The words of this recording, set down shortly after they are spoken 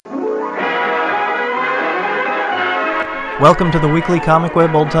Welcome to the weekly Comic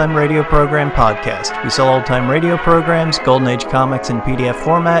Web Old Time Radio Program podcast. We sell old time radio programs, Golden Age comics in PDF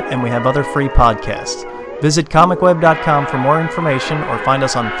format, and we have other free podcasts. Visit comicweb.com for more information or find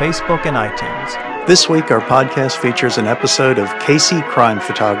us on Facebook and iTunes. This week, our podcast features an episode of Casey Crime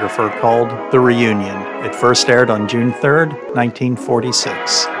Photographer called The Reunion. It first aired on June 3rd,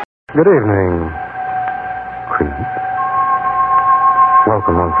 1946. Good evening, Crete.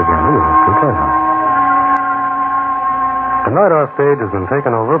 Welcome once again to Mystery Tales. Tonight our stage has been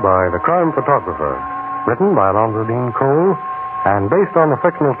taken over by The Crime Photographer, written by Alonzo Dean Cole, and based on the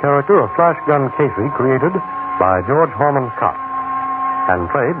fictional character of Flash Gun Casey, created by George Horman Cox, and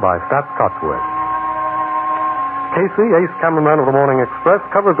played by Stat Cotsworth. Casey, ace cameraman of the Morning Express,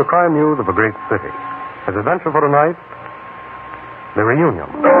 covers the crime news of a great city. His adventure for tonight, The Reunion.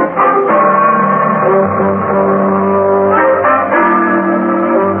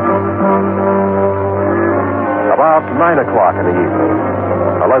 About 9 o'clock in the evening,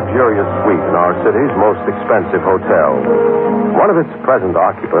 a luxurious suite in our city's most expensive hotel. One of its present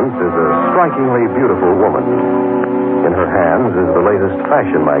occupants is a strikingly beautiful woman. In her hands is the latest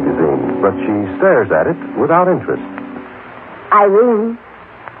fashion magazine, but she stares at it without interest. Irene.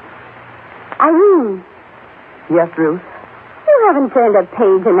 Irene. Yes, Ruth? You haven't turned a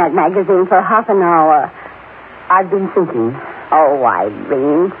page in that magazine for half an hour. I've been thinking. Oh,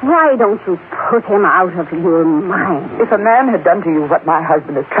 Irene, why don't you put him out of your mind? If a man had done to you what my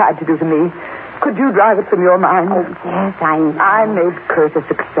husband has tried to do to me, could you drive it from your mind? Oh, yes, I know. I made Kurt a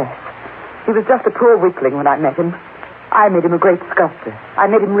success. He was just a poor weakling when I met him. I made him a great sculptor.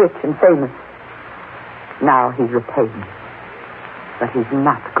 I made him rich and famous. Now he's repaid me. But he's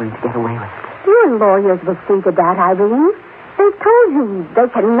not going to get away with it. Your lawyers will see to that, Irene. They told you they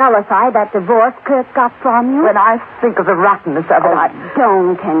can nullify that divorce Kurt got from you. When I think of the rottenness of it,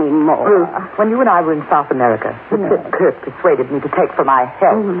 don't anymore. Ruth, when you and I were in South America, the trip Kurt persuaded me to take for my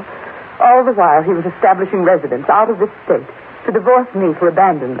health. Mm-hmm. All the while he was establishing residence out of this state to divorce me for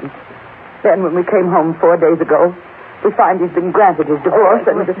abandonment. Then when we came home 4 days ago, we find he's been granted his divorce.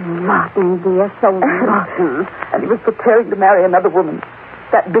 It was rotten, dear, so rotten. And he was preparing to marry another woman,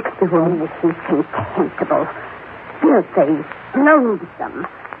 that Bixby woman. Oh, he's contemptible. Filthy, loathsome.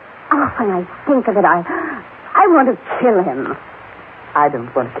 Oh, when I think of it, I want to kill him. I don't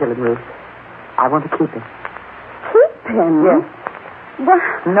want to kill him, Ruth. I want to keep him. Keep him? Yes. What?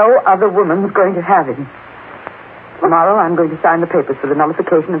 No other woman's going to have him. Tomorrow I'm going to sign the papers for the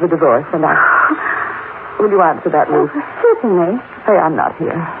nullification of the divorce, and Will you answer that, Ruth? Certainly. Say I'm not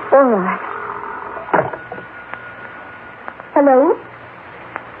here. All right. Hello?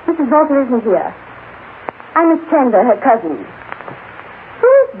 Mrs. Walter isn't here. I'm Miss Chandler, her cousin. Who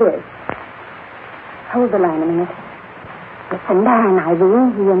is this? Hold the line a minute. It's a man,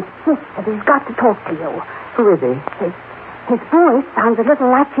 Irene. He insists that he's got to talk to you. Who is he? His voice sounds a little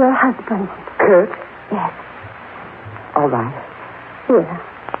like your husband. Kurt? Yes. All right. Here.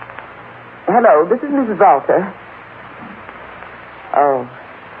 Hello, this is Mrs. Walter. Oh.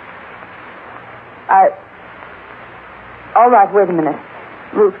 All right, wait a minute.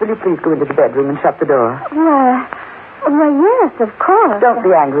 Ruth, will you please go into the bedroom and shut the door? Well, yes, of course. Don't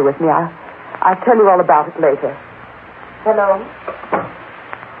be angry with me. I'll tell you all about it later. Hello?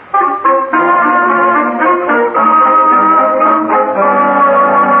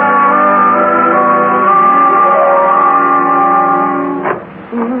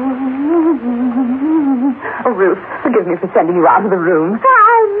 Oh, Ruth, forgive me for sending you out of the room.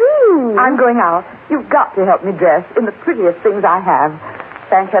 Irene! I'm going out. You've got to help me dress in the prettiest things I have.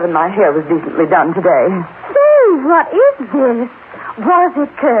 Thank heaven my hair was decently done today. Say, what is this? Was it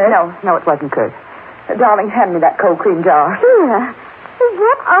Kurt? No, it wasn't Kurt. Darling, hand me that cold cream jar. Here.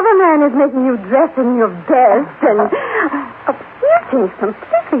 What other man is making you dress in your best? And you've changed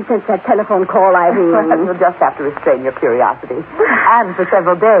completely since that telephone call, Irene. You'll just have to restrain your curiosity. And for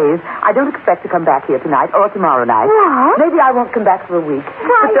several days, I don't expect to come back here tonight or tomorrow night. What? Maybe I won't come back for a week.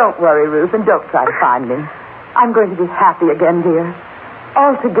 Why? But don't worry, Ruth, and don't try to find me. I'm going to be happy again, dear.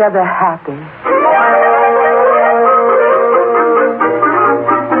 Altogether happy.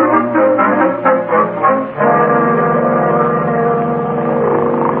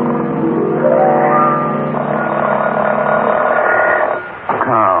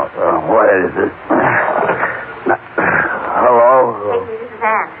 What is it? Hello? Casey, this is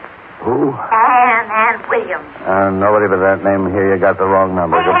Ann. Who? Ann Williams. Nobody but that name here. You got the wrong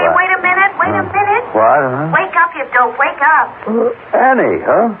number. Hey, wait a minute. What? Huh? Wake up, you dope. Wake up. Annie,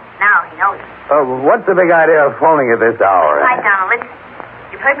 huh? Now he knows it. What's the big idea of phoning at this hour? Right, Donald, listen.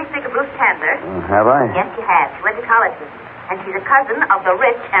 You've heard me speak of Ruth Chandler. Have I? Yes, you have. She went to college with me. And she's a cousin of the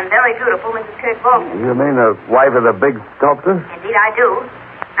rich and very beautiful Mrs. Kurt Bolton. You mean the wife of the big sculptor? Indeed, I do.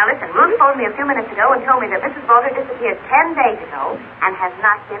 Now, listen, Ruth phoned me a few minutes ago and told me that Mrs. Bolter disappeared 10 days ago and has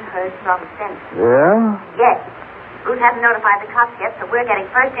not been heard from since. Yeah? Yes. Ruth hasn't notified the cops yet, so we're getting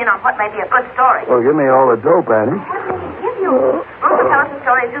first in on what may be a good story. Well, give me all the dope, Annie. What do we give you? Ruth will tell us the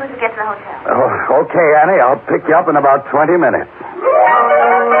story as soon as we get to the hotel. Oh, okay, Annie. I'll pick you up in about 20 minutes.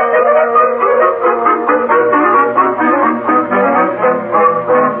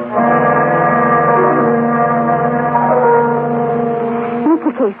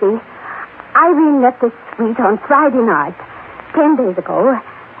 Mr. Casey, Irene left this suite on Friday night, 10 days ago,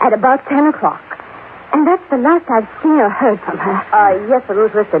 at about 10 o'clock. And that's the last I've seen or heard from her. Yes, but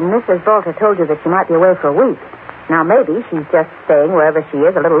Ruth, listen, Mrs. Bolter told you that she might be away for a week. Now, maybe she's just staying wherever she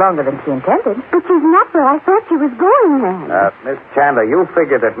is a little longer than she intended. But she's not where I thought she was going then. Miss Chandler, you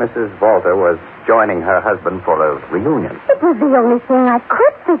figured that Mrs. Bolter was joining her husband for a reunion. It was the only thing I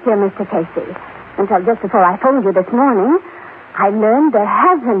could figure, Mr. Casey. Until just before I phoned you this morning, I learned there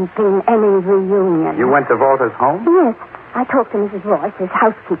hasn't been any reunion. You went to Volter's home? Yes. I talked to Mrs. Royce, his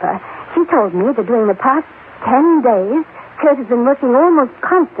housekeeper. She told me that during the past 10 days, Kurt has been working almost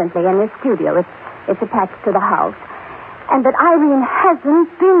constantly in his studio. It's attached to the house. And that Irene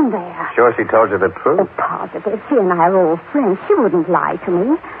hasn't been there. Sure she told you the truth? Positive. She and I are old friends. She wouldn't lie to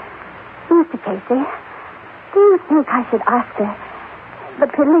me. Mr. Casey, do you think I should ask the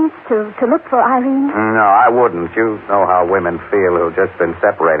police to look for Irene? No, I wouldn't. You know how women feel who've just been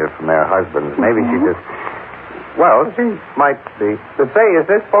separated from their husbands. Maybe she just... Well, she might be. To say, is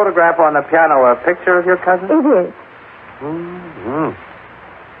this photograph on the piano a picture of your cousin? It is. Mm-hmm.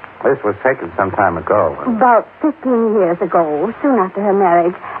 This was taken some time ago. About 15 years ago, soon after her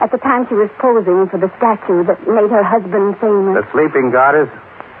marriage, at the time she was posing for the statue that made her husband famous. The Sleeping Goddess?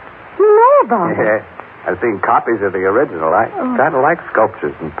 You know about it? Yeah. I've seen copies of the original. I kind of like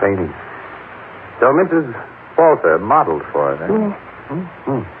sculptures and paintings. So Mrs. Bolter modeled for her, then? Yes.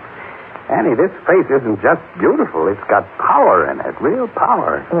 Mm-hmm. Annie, this face isn't just beautiful. It's got power in it, real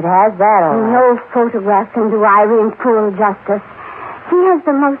power. It has that, all right. No photograph can do Irene full justice. She has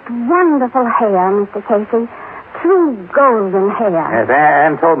the most wonderful hair, Mr. Casey. True golden hair. Yes,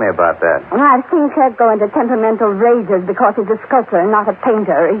 Anne told me about that. And I've seen Kurt go into temperamental rages because he's a sculptor and not a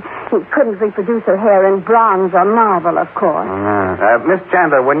painter. He couldn't reproduce her hair in bronze or marble, of course. Miss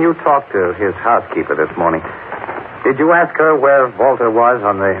Chandler, when you talked to his housekeeper this morning, did you ask her where Volter was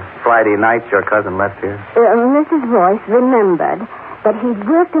on the Friday night your cousin left here? Mrs. Royce remembered that he'd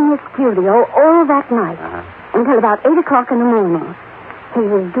worked in his studio all that night until about 8 o'clock in the morning. He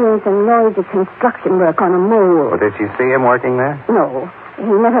was doing some noisy construction work on a mole. Well, did she see him working there? No. He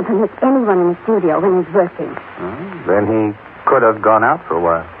never permits anyone in the studio when he's working. Then he could have gone out for a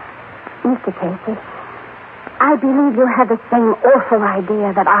while. Mr. Casey, I believe you have the same awful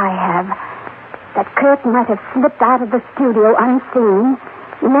idea that I have. That Kurt might have slipped out of the studio unseen,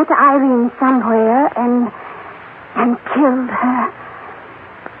 met Irene somewhere, and killed her.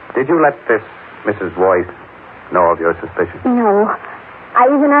 Did you let this Mrs. Royce know of your suspicions? No. I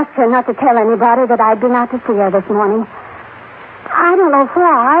even asked her not to tell anybody that I'd been out to see her this morning. I don't know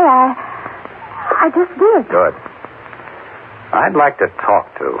why. I just did. Good. I'd like to talk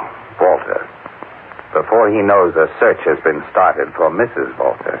to Volter before he knows a search has been started for Mrs.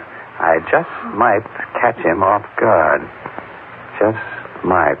 Volter. I just might catch him off guard. Just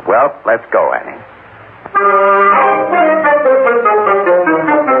might. Well, let's go, Annie.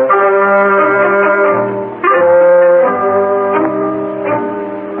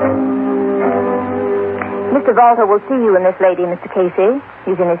 Mr. Volter will see you and this lady, Mr. Casey.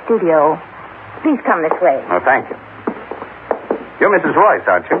 He's in his studio. Please come this way. Oh, thank you. You're Mrs. Royce,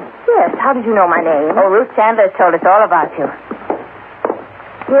 aren't you? Yes. How did you know my name? Oh, Ruth Chandler has told us all about you.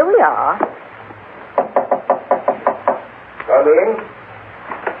 Here we are. Come in.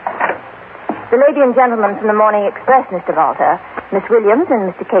 The lady and gentleman from the Morning Express, Mr. Volter. Miss Williams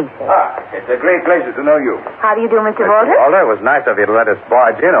and Mr. Casey. It's a great pleasure to know you. How do you do, Mr. Volter? Walter, it was nice of you to let us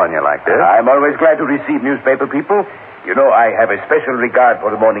barge in on you like this. I'm always glad to receive newspaper people. You know, I have a special regard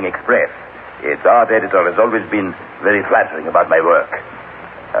for the Morning Express. Its art editor has always been very flattering about my work.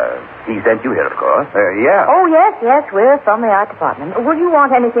 He sent you here, of course. Yeah. Oh, yes. We're from the art department. Will you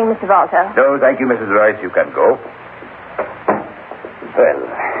want anything, Mr. Volter? No, thank you, Mrs. Royce. You can go. Well,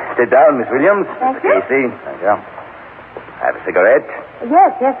 sit down, Miss Williams. Thank Mr. you. Casey. Thank you. Have a cigarette?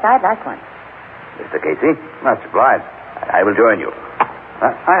 Yes, I'd like one. Mr. Casey? Much obliged. I will join you.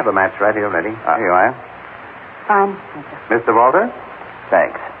 I have a match right here ready. Here you are. Fine. Thank you. Mr. Volter?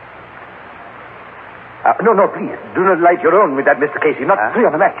 Thanks. No, please. Do not light your own with that, Mr. Casey. Not three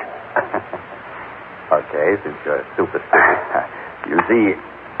on the match. Oh, okay, since you're superstitious. You see,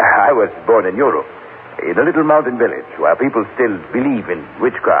 I was born in Europe, in a little mountain village where people still believe in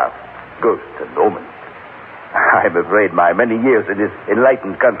witchcraft, ghosts, and omens. I'm afraid my many years in this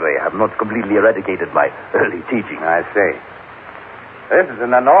enlightened country have not completely eradicated my early teaching. I see. This is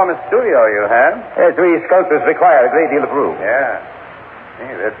an enormous studio you have. Yes, we sculptors require a great deal of room. Yeah.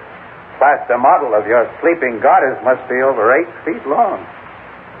 Hey, this plaster model of your sleeping goddess must be over 8 feet long.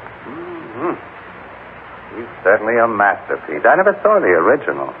 Mm-hmm. He's certainly a masterpiece. I never saw the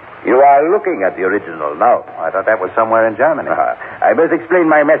original. You are looking at the original now. I thought that was somewhere in Germany. I must explain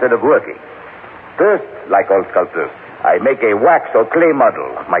my method of working. First, like all sculptors, I make a wax or clay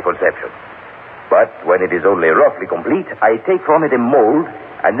model of my conception. But when it is only roughly complete, I take from it a mold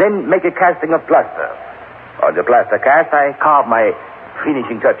and then make a casting of plaster. On the plaster cast, I carve my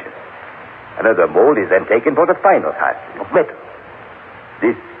finishing touches. Another mold is then taken for the final casting of metal.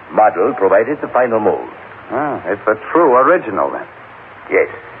 This model provided the final mold. It's a true original, then. Yes.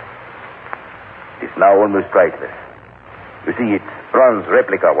 It's now almost priceless. You see, its bronze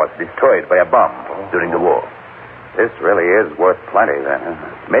replica was destroyed by a bomb during the war. This really is worth plenty, then.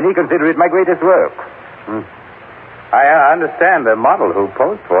 Many consider it my greatest work. I understand the model who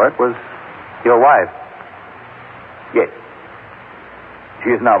posed for it was your wife. Yes.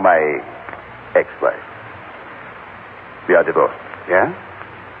 She is now my ex-wife. We are divorced. Yeah?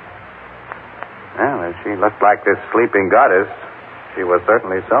 Well, if she looked like this sleeping goddess, she was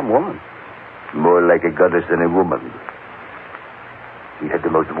certainly some woman. More like a goddess than a woman. She had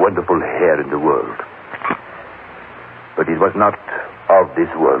the most wonderful hair in the world. But it was not of this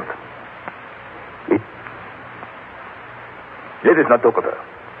world. Let us not talk of her.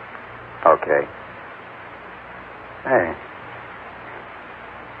 Okay. Hey.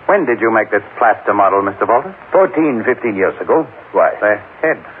 When did you make this plaster model, Mr. Volter? 14, 15 years ago. Why? The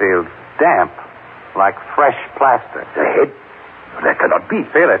head feels damp, like fresh plaster. The head? That cannot be.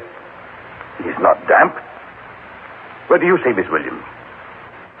 Feel it. It is not damp. What do you say, Miss Williams?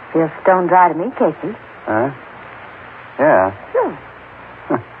 Feels stone dry to me, Casey. Huh? Yeah. Sure.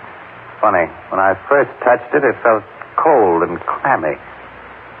 Funny. When I first touched it, it felt cold and clammy.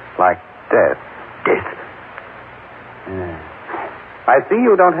 Like death. Death? Yeah. I see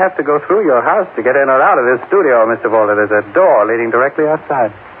you don't have to go through your house to get in or out of this studio, Mr. Volter. There's a door leading directly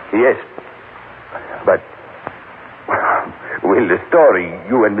outside. Yes. But will the story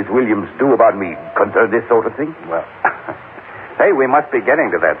you and Miss Williams do about me concern this sort of thing? Well, hey, we must be getting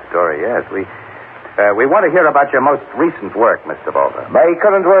to that story, yes. We want to hear about your most recent work, Mr. Volter. My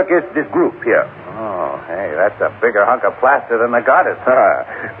current work is this group here. Oh, hey, that's a bigger hunk of plaster than the goddess.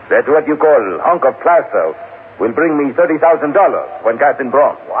 That's what you call hunk of plaster. Will bring me $30,000 when cast in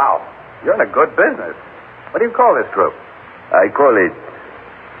bronze. Wow. You're in a good business. What do you call this group? I call it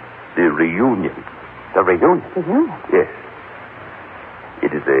the Reunion. The Reunion? Mm-hmm. Yes.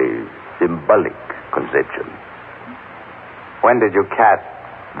 It is a symbolic conception. When did you cast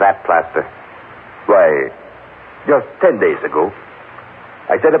that plaster? Why, just 10 days ago.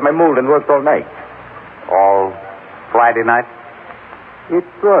 I set up my mold and worked all night. All Friday night? It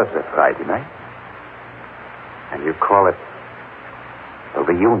was a Friday night. And you call it the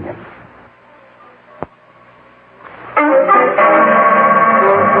Reunion.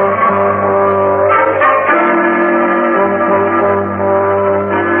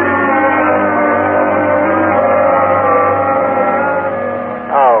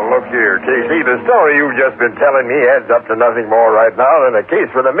 Here, Casey, the story you've just been telling me adds up to nothing more right now than a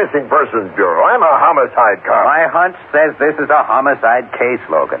case for the Missing Persons Bureau. I'm a homicide cop. My hunch says this is a homicide case,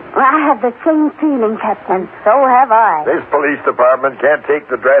 Logan. Well, I have the same feeling, Captain. So have I. This police department can't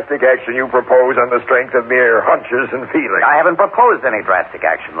take the drastic action you propose on the strength of mere hunches and feelings. I haven't proposed any drastic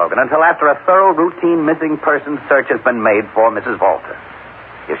action, Logan, until after a thorough routine missing persons search has been made for Mrs. Volter.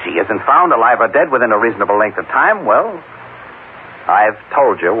 If she isn't found alive or dead within a reasonable length of time, well, I've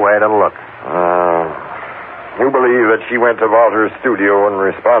told you where to look. You believe that she went to Walter's studio in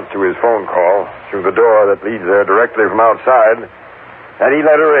response to his phone call through the door that leads there directly from outside, and he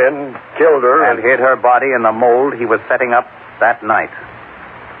let her in, killed her, and hid her body in the mold he was setting up that night.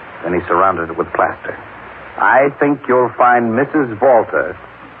 Then he surrounded it with plaster. I think you'll find Mrs. Volter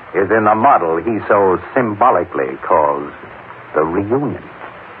is in the model he so symbolically calls the Reunion.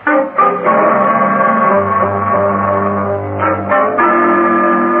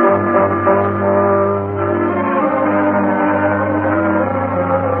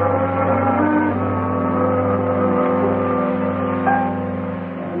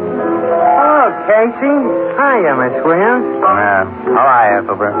 Casey? Hiya, Miss Williams. How are you,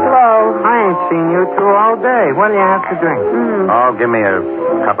 Ethelbert? Hello. I ain't seen you two all day. What do you have to drink? Oh, give me a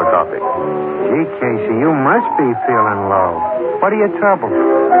cup of coffee. Gee, Casey, you must be feeling low. What are your troubles?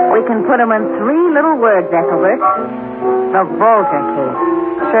 We can put them in 3 little words, Ethelbert. The Volter case.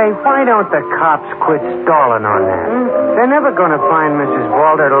 Say, why don't the cops quit stalling on that? They're never going to find Mrs.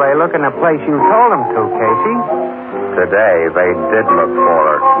 Walter till they look in the place you told them to, Casey. Today, they did look for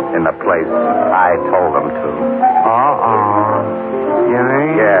her in the place I told them to. You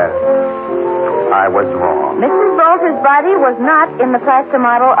mean? Yes. I was wrong. Mrs. Volter's body was not in the plaster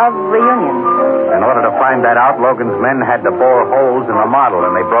model of Reunion. In order to find that out, Logan's men had to bore holes in the model,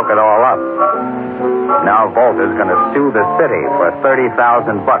 and they broke it all up. Now Volter's going to sue the city for $30,000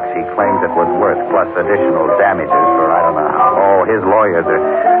 he claims it was worth, plus additional damages for I don't know how. Oh, his lawyers are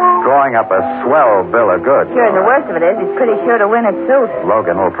drawing up a swell bill of goods. Sure, and the worst of it is he's pretty sure to win his suit.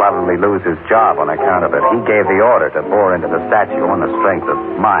 Logan will probably lose his job on account of it. He gave the order to bore into the statue on the strength of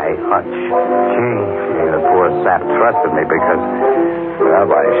my hunch. Gee, the poor sap trusted me because, well,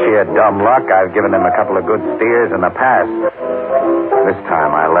 by sheer dumb luck, I've given him a couple of good steers in the past. This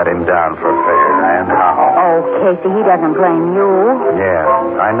time I let him down for fair, and how? Oh, Casey, he doesn't blame you.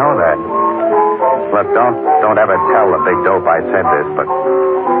 Yeah, I know that. Look, don't ever tell the big dope I said this, but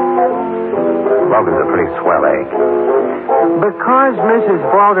Logan's a pretty swell egg. Because Mrs.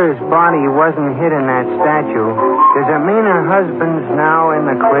 Walter's body wasn't hid in that statue, does it mean her husband's now in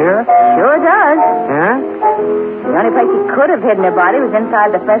the clear? Sure does. Yeah? The only place he could have hidden her body was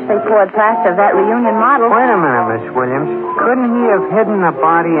inside the freshly poured plaster of that Reunion model. Wait a minute, Miss Williams. Couldn't he have hidden the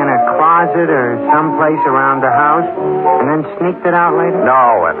body in a closet or someplace around the house and then sneaked it out later?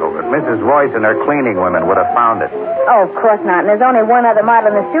 No, Ethelbert. Mrs. Royce and her cleaning women would have found it. Oh, of course not. And there's only one other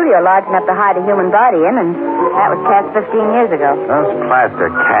model in the studio large enough to hide a human body in, and that was cast 15 years ago. Those plaster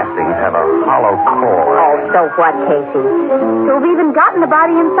castings have a hollow core. Oh, so what, Casey? To have even gotten the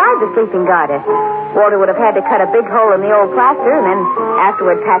body inside the sleeping goddess, Walter would have had to cut a big hole in the old plaster and then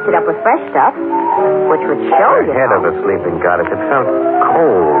afterward patch it up with fresh stuff, which would show The head of the sleeping goddess, it felt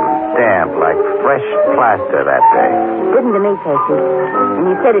cold, damp, like fresh plaster that day. Didn't to me, Casey. And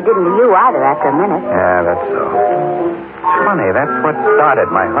you said it didn't to you either after a minute. Yeah, that's so. It's funny, that's what started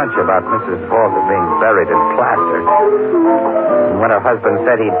my hunch about Mrs. Walter being buried in plaster. And when her husband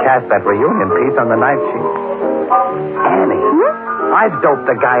said he'd cast that reunion piece on the night she... Annie, I've doped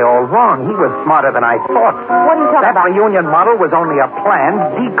the guy all wrong. He was smarter than I thought. What are you talking that about? That reunion model was only a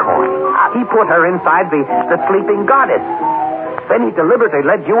planned decoy. He put her inside the sleeping goddess. Then he deliberately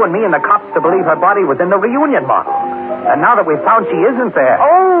led you and me and the cops to believe her body was in the reunion model. And now that we've found she isn't there...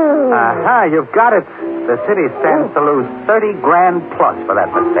 Oh! Aha, you've got it. The city stands to lose $30,000 plus for that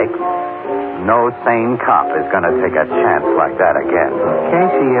mistake. No sane cop is going to take a chance like that again.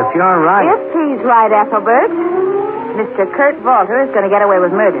 Casey, if you're right... If he's right, Ethelbert, Mr. Kurt Volter is going to get away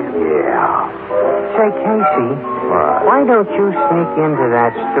with murder. Yeah. Say, Casey, why don't you sneak into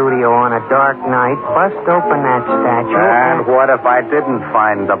that studio on a dark night, bust open that statue... And what if I didn't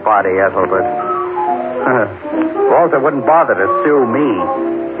find the body, Ethelbert? Walter wouldn't bother to sue me.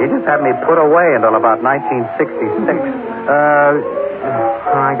 He just had me put away until about 1966.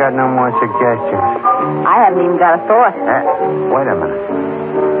 I got no more suggestions. I haven't even got a thought. Wait a minute.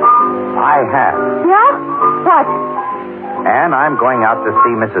 I have. Yeah? What? And I'm going out to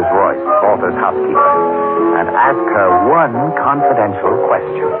see Mrs. Royce, Walter's housekeeper, and ask her one confidential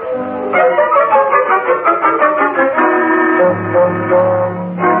question.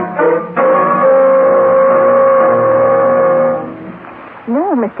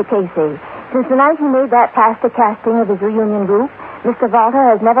 No, Mr. Casey. Since the night he made that plaster casting of his reunion group, Mr. Volter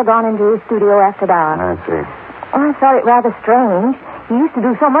has never gone into his studio after dark. I see. Oh, I thought it rather strange. He used to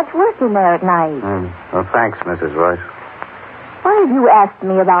do so much work in there at night. Well, thanks, Mrs. Royce. Why have you asked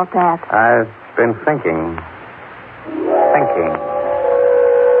me about that? I've been thinking. I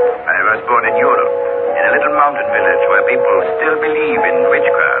was born in Europe, in a little mountain village where people still believe in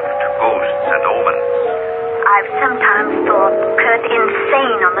witchcraft, ghosts, and omens. I've sometimes thought Kurt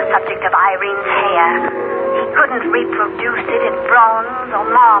insane on the subject of Irene's hair. He couldn't reproduce it in bronze or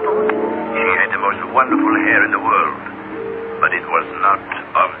marble. She had the most wonderful hair in the world, but it was not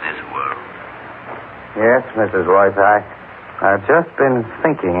of this world. Yes, Mrs. Royce, I've just been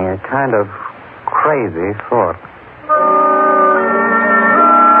thinking a kind of crazy thought.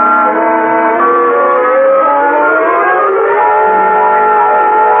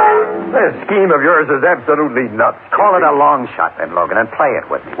 This scheme of yours is absolutely nuts. Call it a long shot, then, Logan, and play it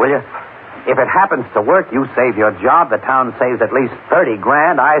with me, will you? If it happens to work, you save your job, the town saves at least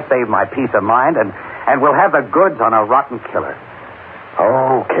 $30,000, I save my peace of mind, and we'll have the goods on a rotten killer.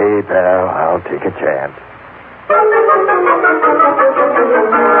 Okay, Okay, pal. I'll take a chance.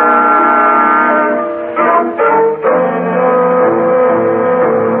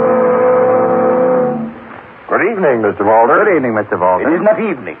 Good evening, Mr. Walter. Good evening, Mr. Walter. It is not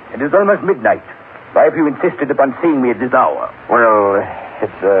evening. It is almost midnight. Why have you insisted upon seeing me at this hour? Well,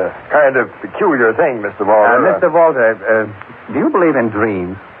 it's a kind of peculiar thing, Mr. Walter. Mr. Walter, do you believe in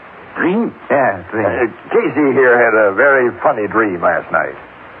dreams? Dreams? Yeah, dreams. Casey here had a very funny dream last night.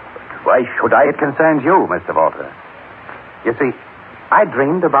 Why should I? It concerns you, Mr. Walter. You see, I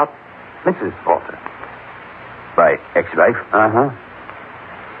dreamed about Mrs. Walter. My ex-wife? Uh-huh.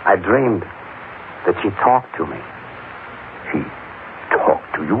 I dreamed that she talked to me. She talked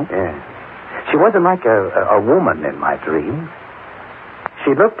to you? Yeah. She wasn't like a woman in my dream.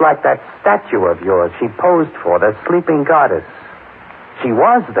 She looked like that statue of yours she posed for, the sleeping goddess. She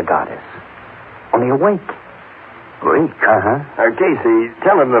was the goddess, only awake. Awake? Uh-huh. Casey,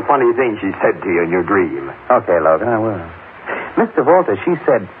 tell him the funny thing she said to you in your dream. Okay, Logan, I will. Mr. Walter, she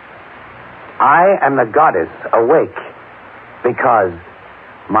said, I am the goddess awake because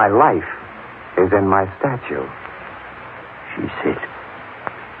my life is in my statue. She said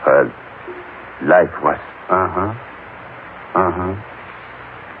her life was... Uh-huh. Uh-huh.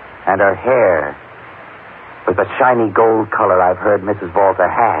 And her hair was the shiny gold color I've heard Mrs. Walter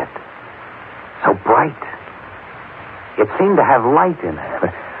had. So bright. It seemed to have light in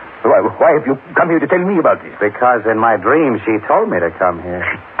it. Why have you come here to tell me about this? Because in my dream she told me to come here.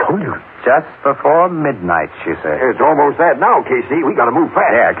 She told you? Just before midnight, she said. It's almost that now, Casey. We got to move fast.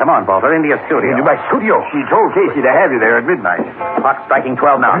 Yeah, come on, Walter, into your studio. Into my studio? She told Casey to have you there at midnight. Clock's striking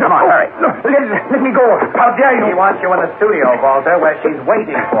 12 now. Come on, hurry. No, let me go. How dare you? She wants you in the studio, Walter, where she's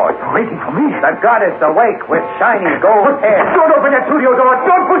waiting for you. Waiting for me? The goddess awake with shiny gold hair. Don't open that studio door.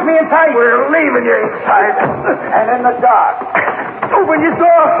 Don't push me inside. We're leaving you inside. And in the dark. Open your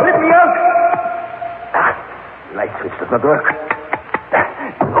door. Let me out. Light switch does not work.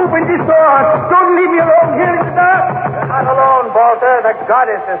 Open this door. Don't leave me alone here in the dark. You're not alone, Walter. The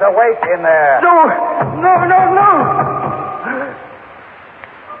goddess is awake in there. No.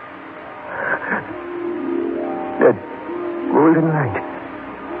 That golden light.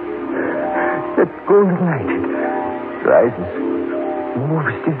 That golden light. It rises,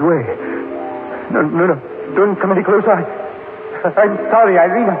 moves this way. No. Don't come any closer. I'm sorry,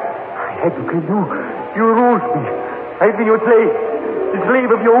 Irene. I had to kill you. You ruled me. I've been your slave. The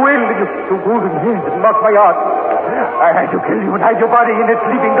slave of your will and your golden hair that mocked my heart. I had to kill you and hide your body in that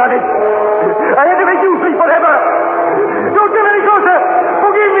sleeping goddess. I had to make you sleep forever. Don't come any closer.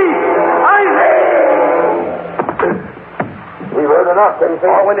 Forgive me. We've heard enough, Casey.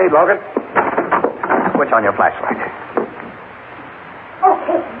 All we need, Logan. Switch on your flashlight. Oh,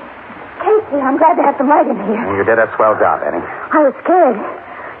 Casey, I'm glad to have some light in here. You did a swell job, Annie. I was scared.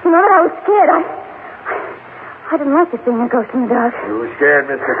 You know that I was scared. I didn't like this being a ghost in the dark. You scared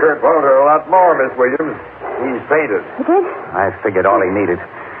Mr. Kurt Walter a lot more, Miss Williams. He's fainted. You did? I figured all he needed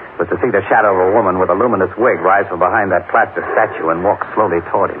was to see the shadow of a woman with a luminous wig rise from behind that plaster statue and walk slowly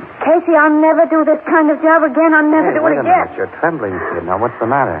toward him. Casey, I'll never do this kind of job again. I'll never do wait it a again. minute. You're trembling, kid. Now, what's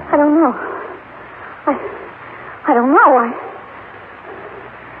the matter? I don't know. I don't know.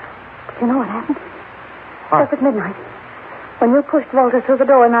 But you know what happened? What? Just at midnight. When you pushed Walter through the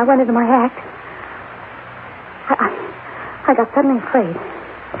door and I went into my act, I got suddenly afraid.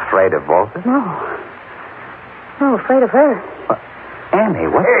 Afraid of Walter? No, afraid of her.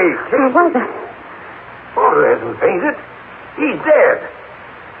 Annie, what? Hey, What was it? Walter hasn't fainted. He's dead.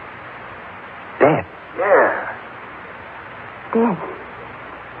 Dead? Yeah. Dead.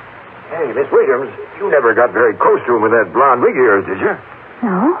 Hey, Miss Williams, you never got very close to him with that blonde wig of yours, did you?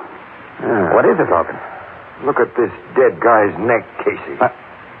 No. What is it, Logan? Look at this dead guy's neck, Casey. A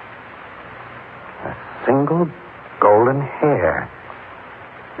single golden hair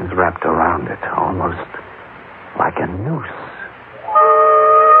is wrapped around it, almost like a noose.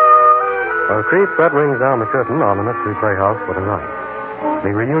 A creep that rings down the curtain on the Mystery Playhouse for tonight.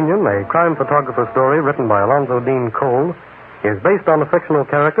 The Reunion, a crime photographer story written by Alonzo Dean Cole, is based on the fictional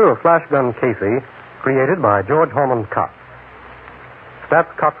character of Flash Gun Casey, created by George Horman Cox.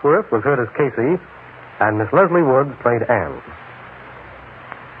 Stats Coxworth was heard as Casey, and Miss Leslie Woods played Anne.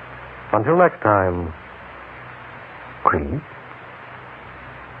 Until next time, creep.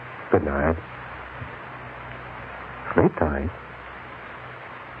 Good night. Sleep tight.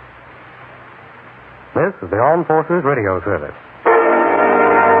 This is the Armed Forces Radio Service.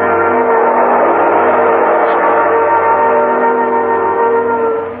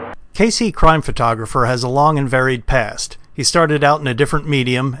 Casey, crime photographer, has a long and varied past. He started out in a different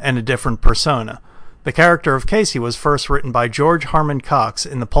medium and a different persona. The character of Casey was first written by George Harmon Cox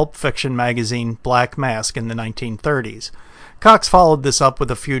in the pulp fiction magazine Black Mask in the 1930s. Cox followed this up with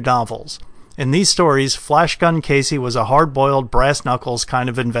a few novels. In these stories, Flash Gun Casey was a hard-boiled, brass-knuckles kind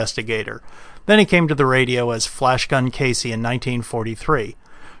of investigator. Then he came to the radio as Flash Gun Casey in 1943.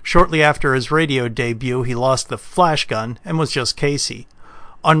 Shortly after his radio debut, he lost the flash gun and was just Casey.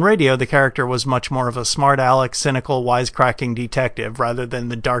 On radio, the character was much more of a smart-aleck, cynical, wisecracking detective rather than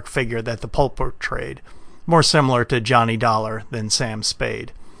the dark figure that the pulp portrayed, more similar to Johnny Dollar than Sam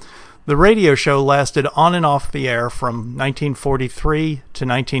Spade. The radio show lasted on and off the air from 1943 to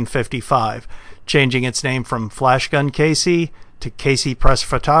 1955, changing its name from Flash Gun Casey to Casey Press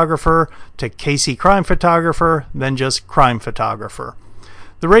Photographer to Casey Crime Photographer, then just Crime Photographer.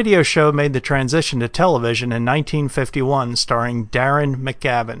 The radio show made the transition to television in 1951, starring Darren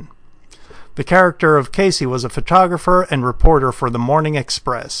McGavin. The character of Casey was a photographer and reporter for the Morning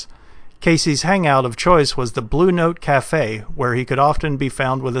Express. Casey's hangout of choice was the Blue Note Cafe, where he could often be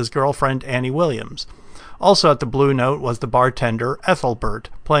found with his girlfriend Annie Williams. Also at the Blue Note was the bartender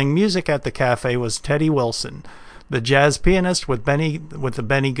Ethelbert. Playing music at the cafe was Teddy Wilson, the jazz pianist with the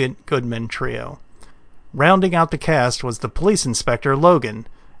Benny Goodman Trio. Rounding out the cast was the police inspector Logan,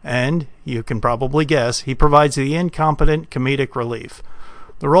 and, you can probably guess, he provides the incompetent comedic relief.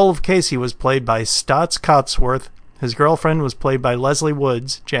 The role of Casey was played by Stotts Cotsworth, his girlfriend was played by Leslie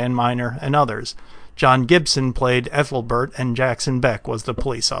Woods, Jan Miner, and others. John Gibson played Ethelbert, and Jackson Beck was the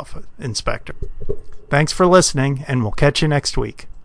police inspector. Thanks for listening, and we'll catch you next week.